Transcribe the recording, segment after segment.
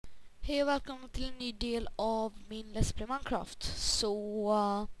Hej och välkomna till en ny del av min Let's Play Minecraft.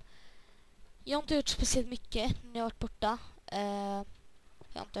 Jag har inte gjort speciellt mycket när jag varit borta. Jag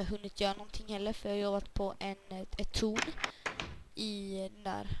har inte hunnit göra någonting heller, för jag har jobbat på ett torn i den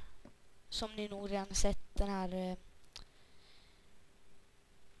där, som ni nog redan sett, den här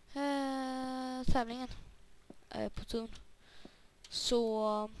tävlingen på torn.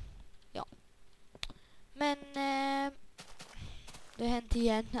 Så ja. Men det har hänt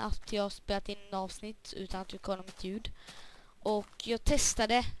igen att jag har spelat in en avsnitt utan att recordera mitt ljud. Och jag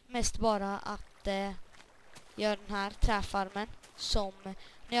testade mest bara att göra den här träfarmen, som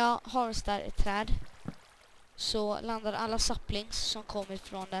när jag harvestar ett träd så landar alla saplings som kommer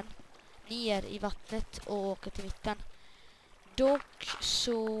från den ner i vattnet och åker till mitten. Dock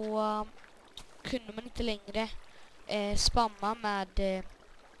så kunde man inte längre spamma med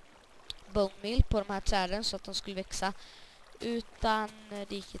bone meal på de här träden så att de skulle växa. Utan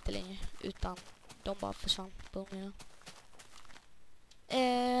det gick inte längre, utan de bara försvann på mina.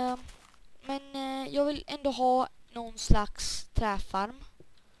 Men jag vill ändå ha någon slags träfarm.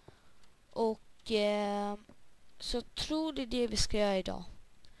 Och så jag tror det är det vi ska göra idag.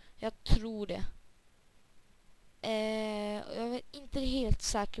 Jag tror det. Jag är inte helt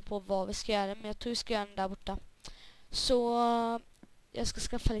säker på vad vi ska göra, men jag tror vi ska göra den där borta. Så jag ska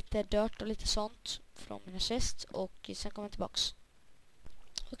skaffa lite dirt och lite sånt från mina chest och sen kommer jag tillbaks.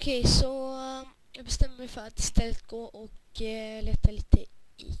 Okej, så jag bestämmer mig för att istället gå och leta lite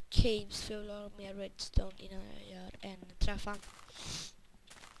i caves, för jag vill ha mer redstone innan jag gör en träfarm.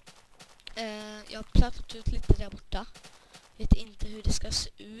 Jag har plattat ut lite där borta. Vet inte hur det ska se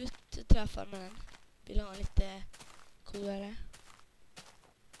ut, träfarmen än. Vill ha lite coolare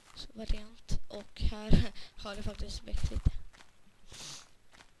så variant. Och här har det faktiskt växt lite.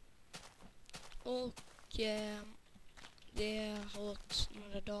 Och det har gått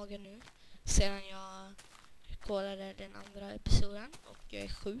några dagar nu sedan jag kollade den andra episoden och jag är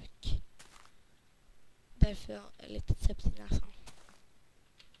sjuk. Därför jag är lite täppt i näsan.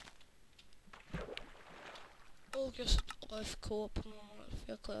 Och jag satt AFK på normal,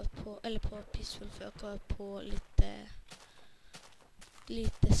 för jag kollat på, eller på peaceful, för jag kollat på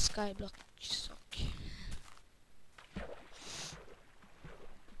lite skyblocks och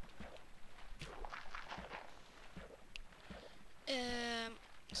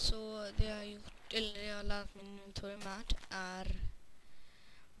så det jag har gjort, eller det jag har laddat min inventory med, är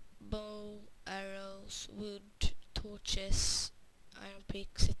bow, arrows, wood, torches, iron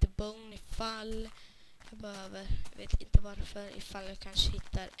picks, lite bone ifall jag behöver. Jag vet inte varför, ifall jag kanske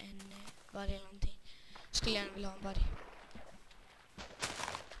hittar en varg eller någonting. Skulle gärna vilja ha en varg.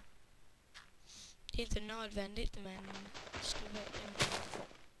 Det är inte nödvändigt, men skulle verkligen.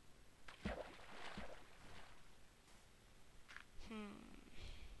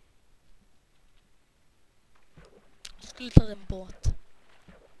 Skulle ta en båt.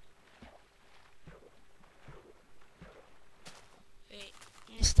 Jag är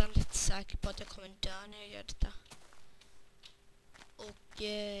nästan lite säker på att jag kommer dö när jag gör detta. Och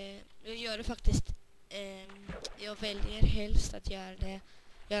jag gör det faktiskt. Jag väljer helst att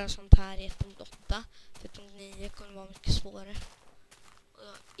göra sånt här i 1.8. För 1.9 kommer vara mycket svårare. Och jag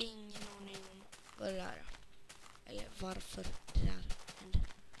har ingen aning om vad det är. Eller varför det där händer.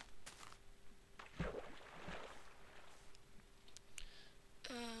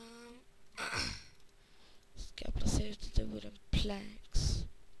 Ska jag placera ut lite wooden planks.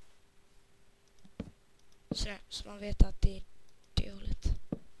 Sådär, så man vet att det är det hållet.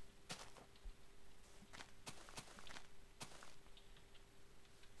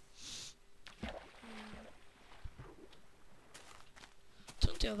 Jag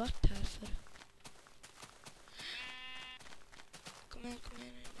tror inte jag har varit här för. Kom igen,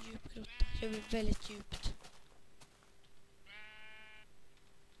 en djup grotta. Jag vill väldigt djupt.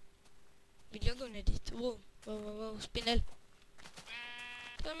 Vill jag gå ner dit? Wow, spindel.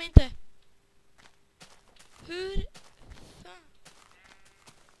 Ta mig inte. Hur fan?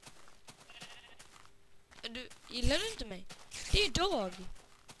 Gillar du inte mig? Det är dag.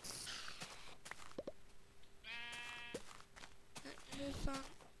 Hur fan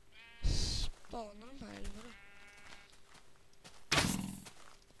spanar de här eller vadå?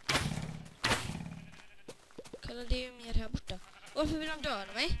 Kolla, det är ju mer här borta. Varför vill de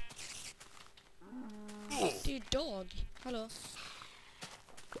döda mig? Det är ju dag. Hallå?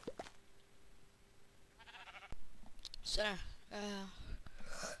 Sådär.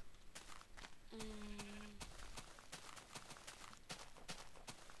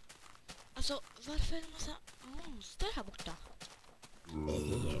 Alltså, varför är det en massa monster här borta?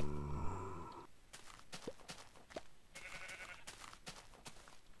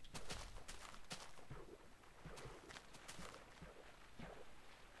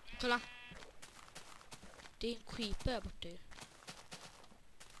 Kolla. Det är en creeper där borta ju.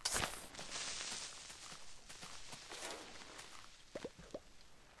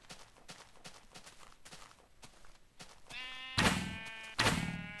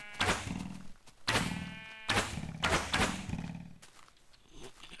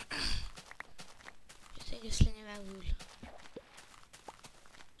 Jag tänker slänga iväg hull.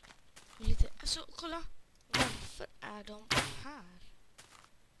 Lite, alltså kolla. Varför är de här?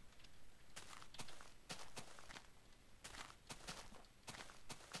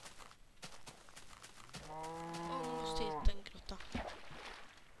 Man måste hitta en grotta.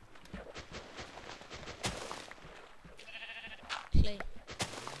 Clay.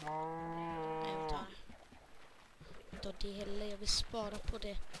 Nej, jag tar det. Jag tar det heller. Jag vill spara på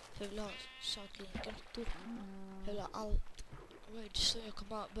det. För jag vill ha saker i grottor. Jag vill ha allt. Redstone. Jag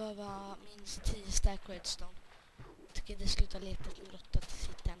kommer behöva minst 10 stack redstone. Jag tycker inte sluta leta efter en grotta till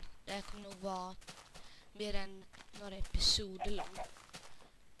sitten. Det här kommer nog vara mer än några episoder lång.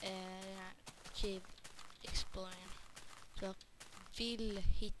 Den här cave exploringen. Så jag vill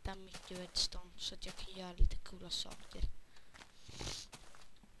hitta mycket redstone så att jag kan göra lite coola saker.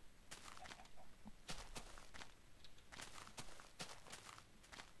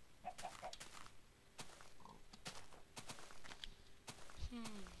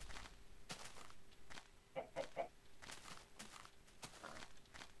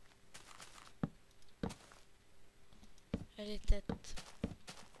 Ett litet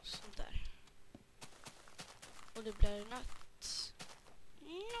sånt där. Och det blir natt.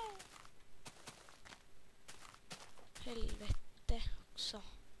 No. Helvete också.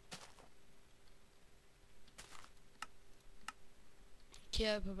 Okej,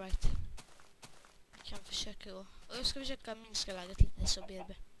 jag är på right. Kan försöka gå. Och jag ska försöka minska läget lite så blir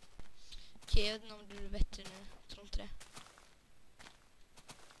det. Okej, jag vet inte om det blir bättre nu. Jag tror inte det.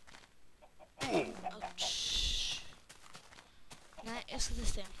 Ouch. Nej, jag ska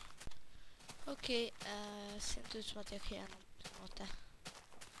testa igen. Okej, ser inte ut som att jag kan göra något åt det.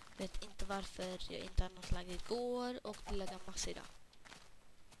 Vet inte varför jag inte hade något läge igår och det lägger massor idag.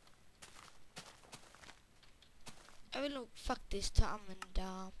 Jag vill nog faktiskt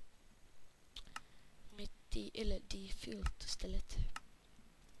använda mitt eller default istället.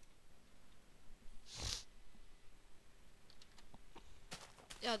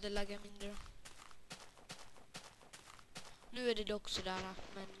 Ja, det lägger mindre då. Nu är det dock sådär,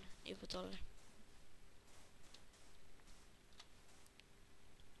 men ni får ta det.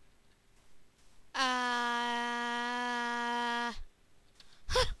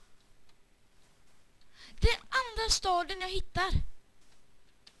 Den andra staden jag hittar.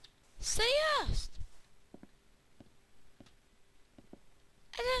 Seriöst?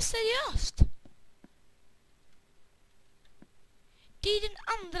 Är det seriöst? Det är den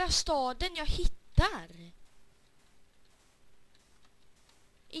andra staden jag hittar.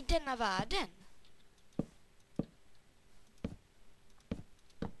 I denna världen.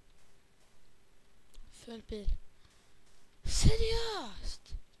 Full bil. Seriöst?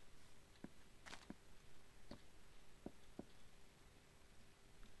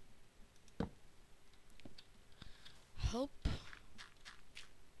 Hopp.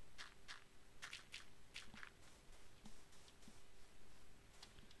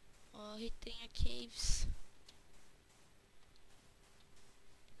 Och hittar inga caves.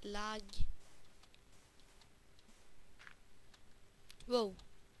 Lag. Wow.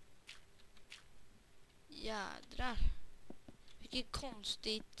 Jädrar. Vilket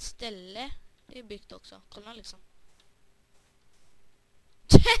konstigt ställe det är byggt också. Kolla liksom.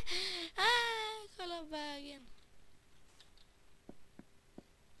 Kolla vägen.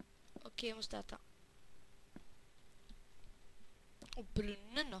 Okej, jag måste äta. Och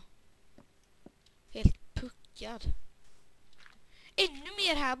brunnen då? Helt puckad. Ännu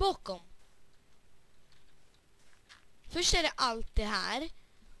mer här bakom. Först är det allt det här.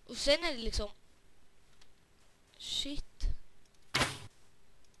 Och sen är det liksom... Shit.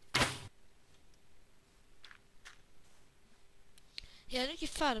 Jag hade mycket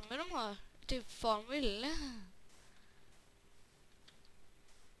farmer de har. Typ Farmville.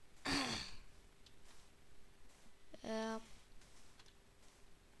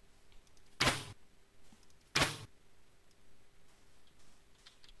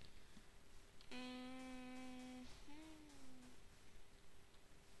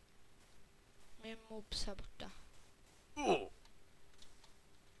 Med mobs här borta.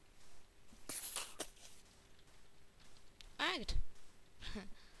 Ägd.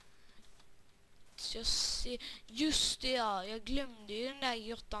 Just det, ja. Jag glömde ju den där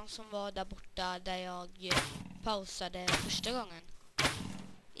grottan som var där borta där jag pausade första gången.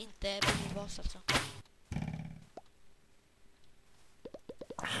 inte bilbas alltså.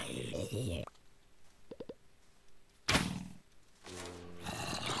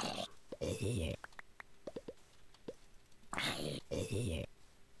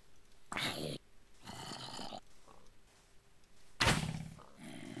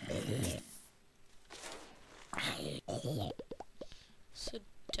 Så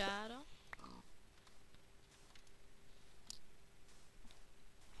där då.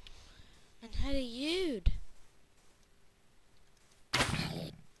 Men herregud.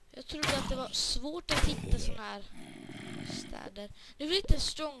 Jag trodde att det var svårt att hitta såna här städer. Nu vill inte en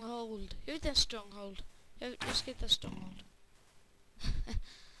stronghold. Jag vill inte en stronghold. Jag ska hitta en stronghold.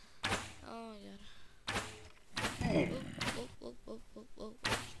 Ja, gör det.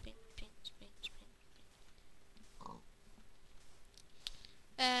 Spin.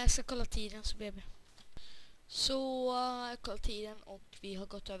 Jag ska kolla tiden så blir det. Så jag kollar tiden och vi har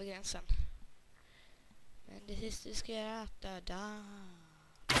gått över gränsen. Men det sista vi ska göra är att döda.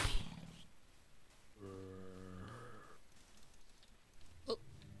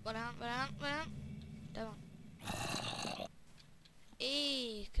 Var är han? Där var han.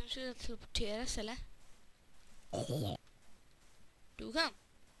 Kanske det teleporteras eller? Dog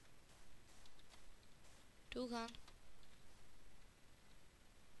han?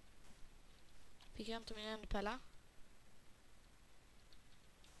 Fick jag inte min ändpärla?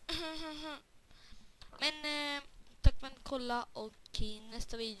 Men tack för att kolla, och i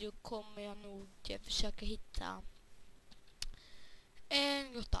nästa video kommer jag nog försöka hitta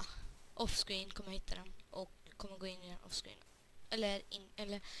en grotta. Offscreen kommer jag hitta den och kommer gå in i den offscreen.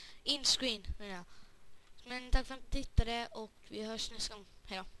 Eller in-screen menar jag. Men tack för att ni tittade och vi hörs nästa gång.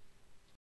 Hej då.